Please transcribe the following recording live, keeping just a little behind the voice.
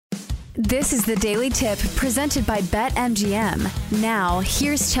This is the Daily Tip presented by BetMGM. Now,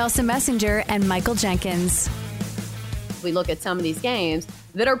 here's Chelsea Messenger and Michael Jenkins. We look at some of these games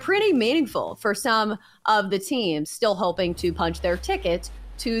that are pretty meaningful for some of the teams still hoping to punch their ticket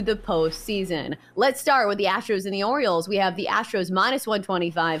to the postseason. Let's start with the Astros and the Orioles. We have the Astros minus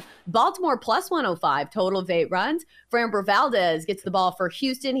 125, Baltimore plus 105, total of 8 runs. Framber Valdez gets the ball for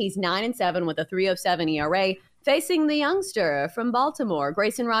Houston. He's 9-7 with a 3.07 ERA. Facing the youngster from Baltimore,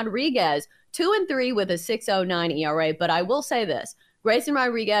 Grayson Rodriguez, 2-3 with a 6.09 ERA. But I will say this, Grayson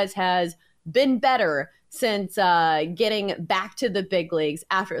Rodriguez has been better since getting back to the big leagues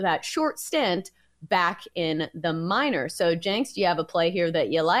after that short stint back in the minors. So, Jenks, do you have a play here that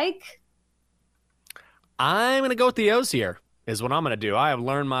you like? I'm going to go with the O's here, is what I'm going to do. I have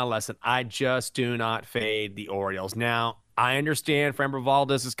learned my lesson. I just do not fade the Orioles. Now, I understand Framber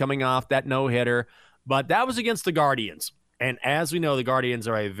Valdez is coming off that no-hitter, but that was against the Guardians. And as we know, the Guardians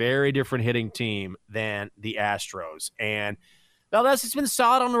are a very different hitting team than the Astros. And Valdez has been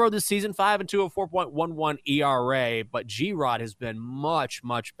solid on the road this season, 5-2, a 4.11 ERA, but G-Rod has been much,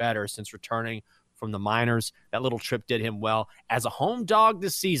 much better since returning from the minors. That little trip did him well. As a home dog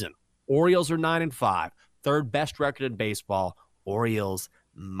this season, Orioles are 9-5, third best record in baseball. Orioles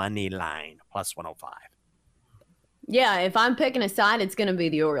money line, plus 105. Yeah, if I'm picking a side, it's going to be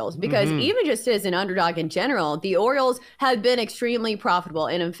the Orioles because even just as an underdog in general, the Orioles have been extremely profitable.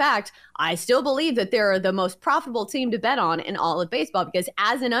 And in fact, I still believe that they're the most profitable team to bet on in all of baseball because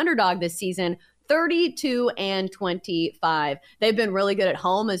as an underdog this season, 32-25. They've been really good at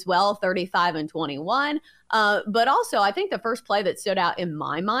home as well, 35-21. But also, I think the first play that stood out in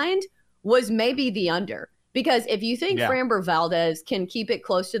my mind was maybe the under. Because if you think Framber Valdez can keep it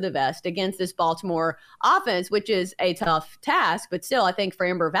close to the vest against this Baltimore offense, which is a tough task, but still, I think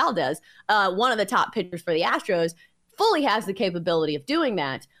Framber Valdez, one of the top pitchers for the Astros, fully has the capability of doing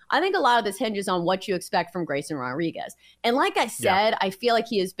that. I think a lot of this hinges on what you expect from Grayson Rodriguez. And like I said, I feel like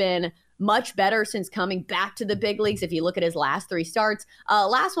he has been much better since coming back to the big leagues. If you look at his last 3 starts,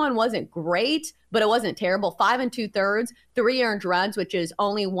 last one wasn't great, but it wasn't terrible. 5 2/3, 3 earned runs, which is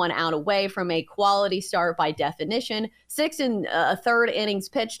only 1 out away from a quality start by definition. 6 1/3 innings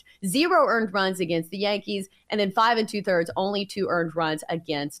pitched, 0 earned runs against the Yankees, and then 5 2/3, only 2 earned runs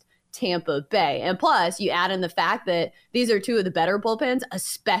against Tampa Bay. And plus, you add in the fact that these are 2 of the better bullpens,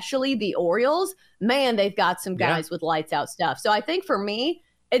 especially the Orioles. Man, they've got some guys with lights out stuff. So I think for me,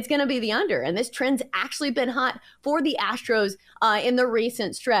 it's going to be the under. And this trend's actually been hot for the Astros in the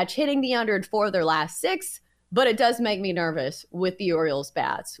recent stretch, hitting the under in 4 of their last 6. But it does make me nervous with the Orioles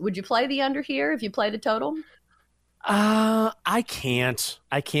bats. Would you play the under here if you play the total? I can't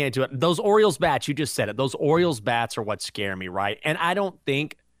do it. Those Orioles bats, you just said it. Those Orioles bats are what scare me, right? And I don't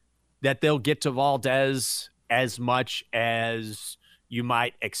think that they'll get to Valdez as much as you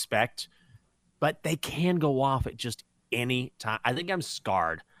might expect. But they can go off at just any time. I think I'm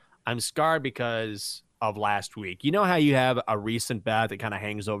scarred. I'm scarred because of last week. You know how you have a recent bet that kind of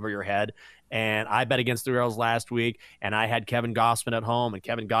hangs over your head? And I bet against the Orioles last week, and I had Kevin Gausman at home, and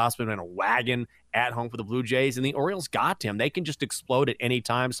Kevin Gausman in a wagon at home for the Blue Jays, and the Orioles got him. They can just explode at any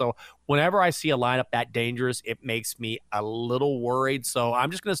time. So whenever I see a lineup that dangerous, it makes me a little worried. So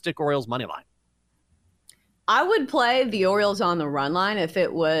I'm just going to stick Orioles money line. I would play the Orioles on the run line if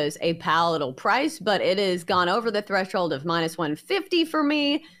it was a palatable price, but it has gone over the threshold of minus 150 for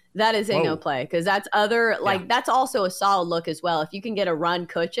me. That is a no play because that's that's also a solid look as well. If you can get a run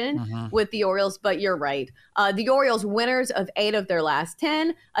cushion with the Orioles, but you're right. The Orioles winners of 8 of their last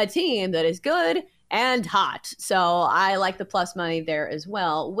 10, a team that is good and hot. So I like the plus money there as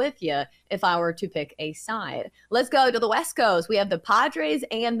well with you if I were to pick a side. Let's go to the West Coast. We have the Padres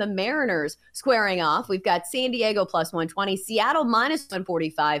and the Mariners squaring off. We've got San Diego plus 120, Seattle minus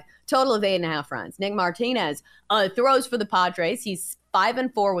 145, total of 8.5 runs. Nick Martinez throws for the Padres. He's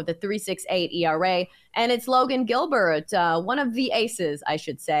 5-4 with a 3.68 ERA. And it's Logan Gilbert, one of the aces, I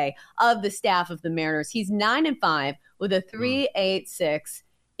should say, of the staff of the Mariners. He's 9-5 with a 3.86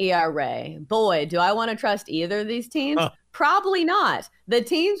 ERA. Boy, do I want to trust either of these teams? Probably not. The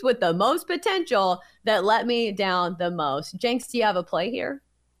teams with the most potential that let me down the most. Jenks, do you have a play here?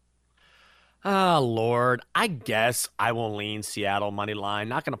 Oh, Lord. I guess I will lean Seattle money line.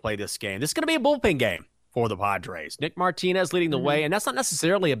 Not going to play this game. This is going to be a bullpen game for the Padres. Nick Martinez leading the way, and that's not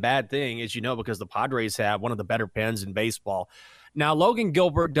necessarily a bad thing, as you know, because the Padres have one of the better pens in baseball. Now, Logan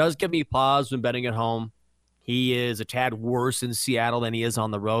Gilbert does give me pause when betting at home. He is a tad worse in Seattle than he is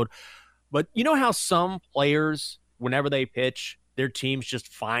on the road. But you know how some players, whenever they pitch, their teams just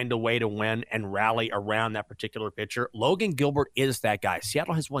find a way to win and rally around that particular pitcher. Logan Gilbert is that guy.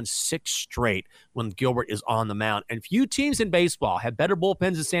 Seattle has won 6 straight when Gilbert is on the mound. And few teams in baseball have better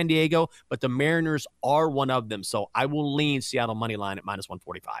bullpens than San Diego, but the Mariners are one of them. So I will lean Seattle money line at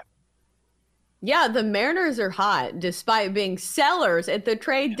 -145. Yeah, the Mariners are hot despite being sellers at the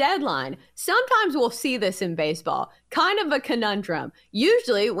trade deadline. Sometimes we'll see this in baseball, kind of a conundrum.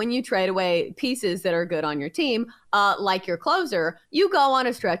 Usually when you trade away pieces that are good on your team, like your closer, you go on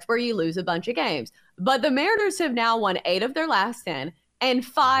a stretch where you lose a bunch of games. But the Mariners have now won 8 of their last 10 and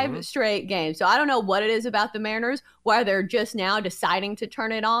 5 straight games. So I don't know what it is about the Mariners, why they're just now deciding to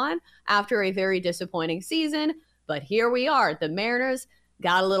turn it on after a very disappointing season. But here we are, the Mariners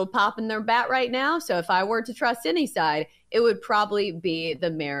got a little pop in their bat right now. So if I were to trust any side, it would probably be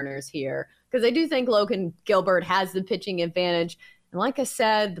the Mariners here. Because I do think Logan Gilbert has the pitching advantage. And like I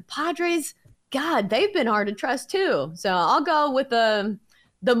said, the Padres, God, they've been hard to trust too. So I'll go with the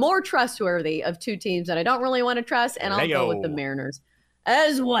more trustworthy of 2 teams that I don't really want to trust. And I'll go with the Mariners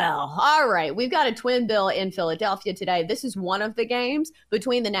as well. All right. We've got a twin bill in Philadelphia today. This is one of the games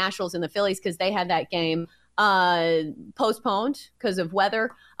between the Nationals and the Phillies because they had that game postponed because of weather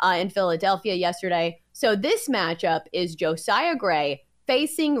in Philadelphia yesterday. So this matchup is Josiah Gray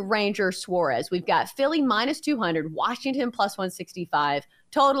facing Ranger Suarez. We've got Philly -200, Washington +165,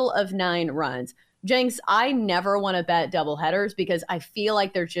 total of 9 runs. Jenks, I never want to bet doubleheaders because I feel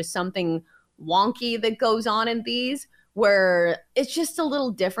like there's just something wonky that goes on in these where it's just a little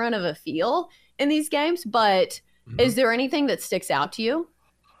different of a feel in these games. But is there anything that sticks out to you?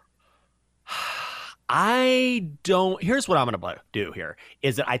 Here's what I'm going to do here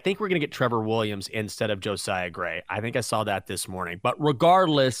is that I think we're going to get Trevor Williams instead of Josiah Gray. I think I saw that this morning. But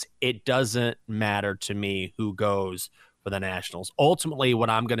regardless, it doesn't matter to me who goes for the Nationals. Ultimately, what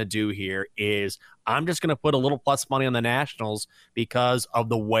I'm going to do here is I'm just going to put a little plus money on the Nationals because of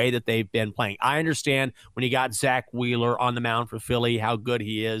the way that they've been playing. I understand when you got Zach Wheeler on the mound for Philly, how good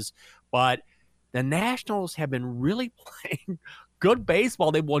he is. But the Nationals have been really playing good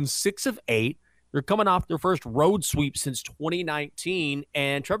baseball. They've won 6 of 8. They're coming off their first road sweep since 2019,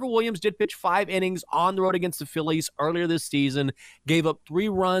 and Trevor Williams did pitch 5 innings on the road against the Phillies earlier this season, gave up 3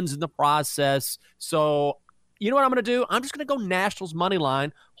 runs in the process. So you know what I'm going to do? I'm just going to go Nationals money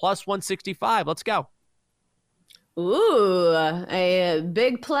line +165. Let's go. Ooh, a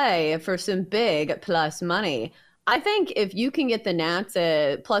big play for some big plus money. I think if you can get the Nats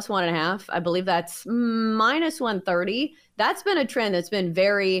at +1.5, I believe that's -130. That's been a trend that's been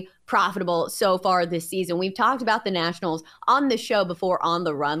very profitable so far this season. We've talked about the Nationals on the show before on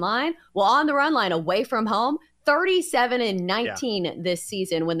the run line. Well, on the run line away from home, 37-19 this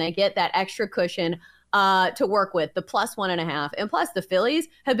season when they get that extra cushion to work with, the +1.5. And plus the Phillies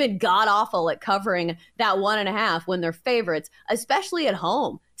have been god awful at covering that 1.5 when they're favorites, especially at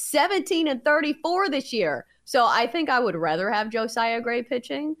home. 17-34 this year. So I think I would rather have Josiah Gray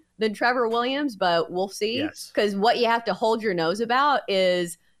pitching than Trevor Williams, but we'll see. Because what you have to hold your nose about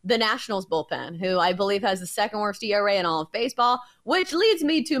is the Nationals bullpen, who I believe has the 2nd worst ERA in all of baseball, which leads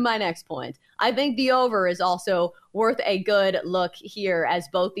me to my next point. I think the over is also worth a good look here as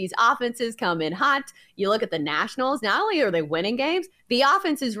both these offenses come in hot. You look at the Nationals, not only are they winning games, the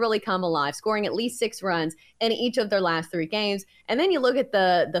offense has really come alive, scoring at least 6 runs in each of their last 3 games. And then you look at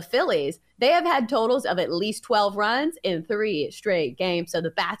the Phillies, they have had totals of at least 12 runs in 3 straight games. So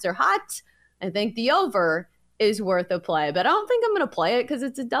the bats are hot. I think the over is worth a play, but I don't think I'm going to play it because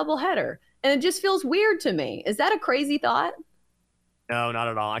it's a doubleheader. And it just feels weird to me. Is that a crazy thought? No, not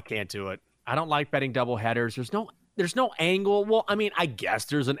at all. I can't do it. I don't like betting doubleheaders. There's no angle. Well, I mean, I guess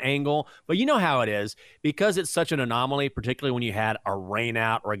there's an angle, but you know how it is because it's such an anomaly, particularly when you had a rain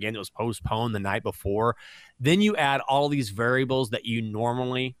out or again, it was postponed the night before. Then you add all these variables that you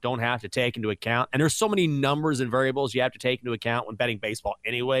normally don't have to take into account. And there's so many numbers and variables you have to take into account when betting baseball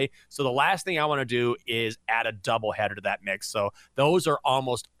anyway. So the last thing I want to do is add a doubleheader to that mix. So those are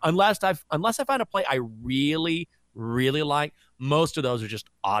almost, unless I find a play I really, really like, most of those are just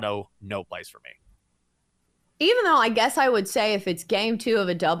auto no plays for me. Even though I guess I would say if it's game 2 of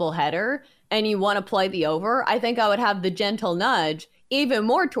a doubleheader and you want to play the over, I think I would have the gentle nudge even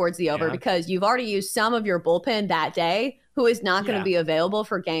more towards the over because you've already used some of your bullpen that day who is not going to be available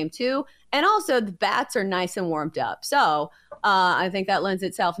for game 2. And also the bats are nice and warmed up. So I think that lends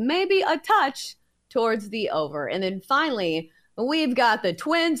itself maybe a touch towards the over. And then finally, we've got the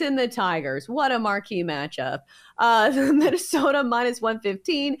Twins and the Tigers. What a marquee matchup. Minnesota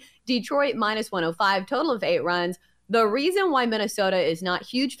 -115, Detroit -105, total of 8 runs. The reason why Minnesota is not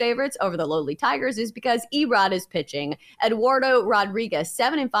huge favorites over the lowly Tigers is because Erod is pitching. Eduardo Rodriguez,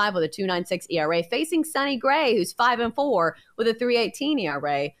 7-5 with a 2.96 ERA, facing Sonny Gray, who's 5-4 with a 3.18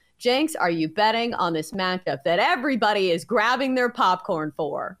 ERA. Jenks, are you betting on this matchup that everybody is grabbing their popcorn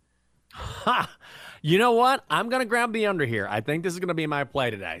for? Ha! You know what? I'm going to grab the under here. I think this is going to be my play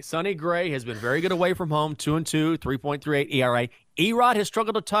today. Sonny Gray has been very good away from home, 2-2, 3.38 ERA. Erod has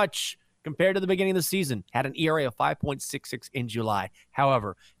struggled to touch compared to the beginning of the season. Had an ERA of 5.66 in July.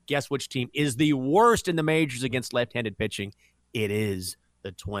 However, guess which team is the worst in the majors against left-handed pitching? It is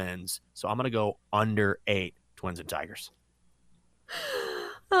the Twins. So I'm going to go under 8, Twins and Tigers.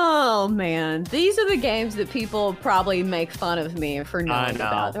 Oh, man. These are the games that people probably make fun of me for knowing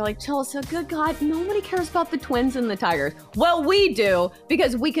about. They're like, Chelsea, good God, nobody cares about the Twins and the Tigers. Well, we do,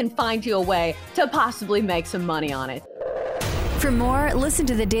 because we can find you a way to possibly make some money on it. For more, listen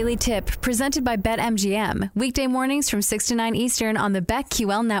to The Daily Tip presented by BetMGM. Weekday mornings from 6 to 9 Eastern on the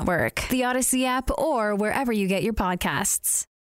BetQL network, the Odyssey app, or wherever you get your podcasts.